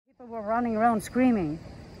We were running around screaming.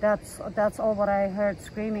 That's all what I heard,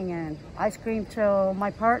 screaming, and I screamed to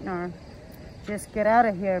my partner, just get out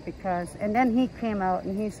of here, because, and then he came out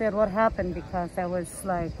and he said what happened, because that was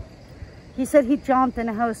like, he said he jumped in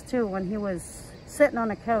the house too when he was sitting on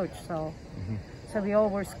the couch, so so we all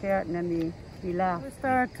were scared, and then we left. We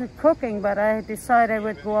started cooking, but I decided I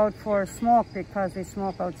would go out for a smoke because we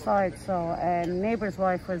smoke outside, so, and neighbor's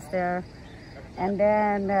wife was there. And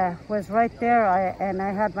then was right there, I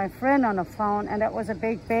had my friend on the phone, and that was a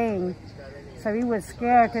big bang. So he was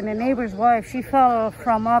scared, and the neighbor's wife, she fell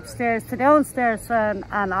from upstairs to downstairs, and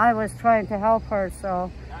I was trying to help her. So,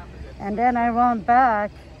 and then I ran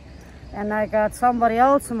back, and I got somebody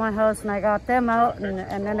else in my house, and I got them out,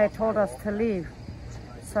 and then they told us to leave.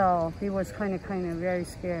 So he was kind of very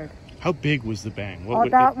scared. How big was the bang?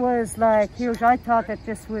 That was like huge. I thought that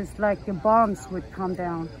this was like the bombs would come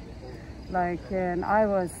down. Like, and I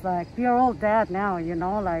was like, we're all dead now, you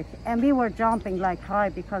know, like, and we were jumping like high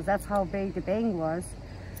because that's how big the bang was.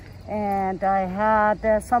 And I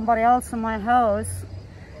had somebody else in my house,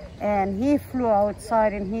 and he flew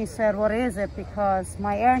outside and he said, what is it? Because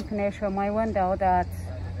my air conditioner, my window, that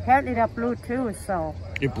apparently that blew too, so.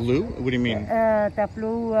 It blew? What do you mean? That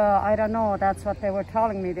blew, I don't know, that's what they were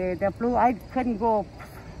telling me. That blew, I couldn't go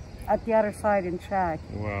at the other side and check.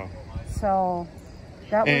 Wow. So.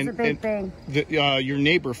 That was a big thing. Your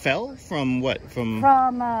neighbor fell from what? From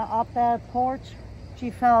up that porch.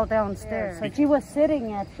 She fell downstairs. So she was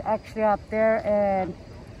sitting actually up there, and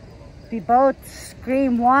we both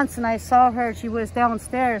screamed once, and I saw her. She was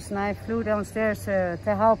downstairs, and I flew downstairs to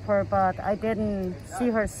help her, but I didn't see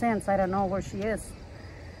her since. I don't know where she is.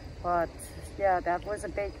 But yeah, that was a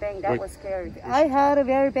big thing. That was scary. I had a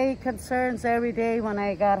very big concerns every day when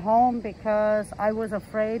I got home, because I was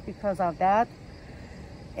afraid because of that.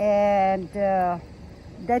 And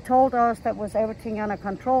they told us that was everything under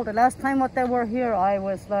control. The last time what they were here, I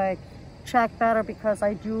was like, check better, because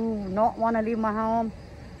I do not want to leave my home.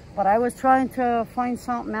 But I was trying to find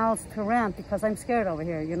something else to rent, because I'm scared over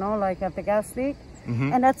here, you know, like at the gas leak.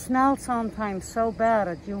 And that smell sometimes so bad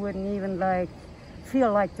that you wouldn't even like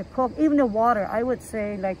feel like to cook. Even the water, I would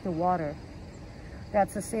say like the water.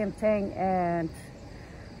 That's the same thing.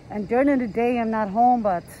 And during the day, I'm not home,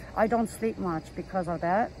 but I don't sleep much because of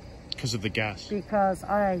that. Because of the gas? Because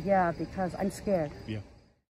I'm scared. Yeah.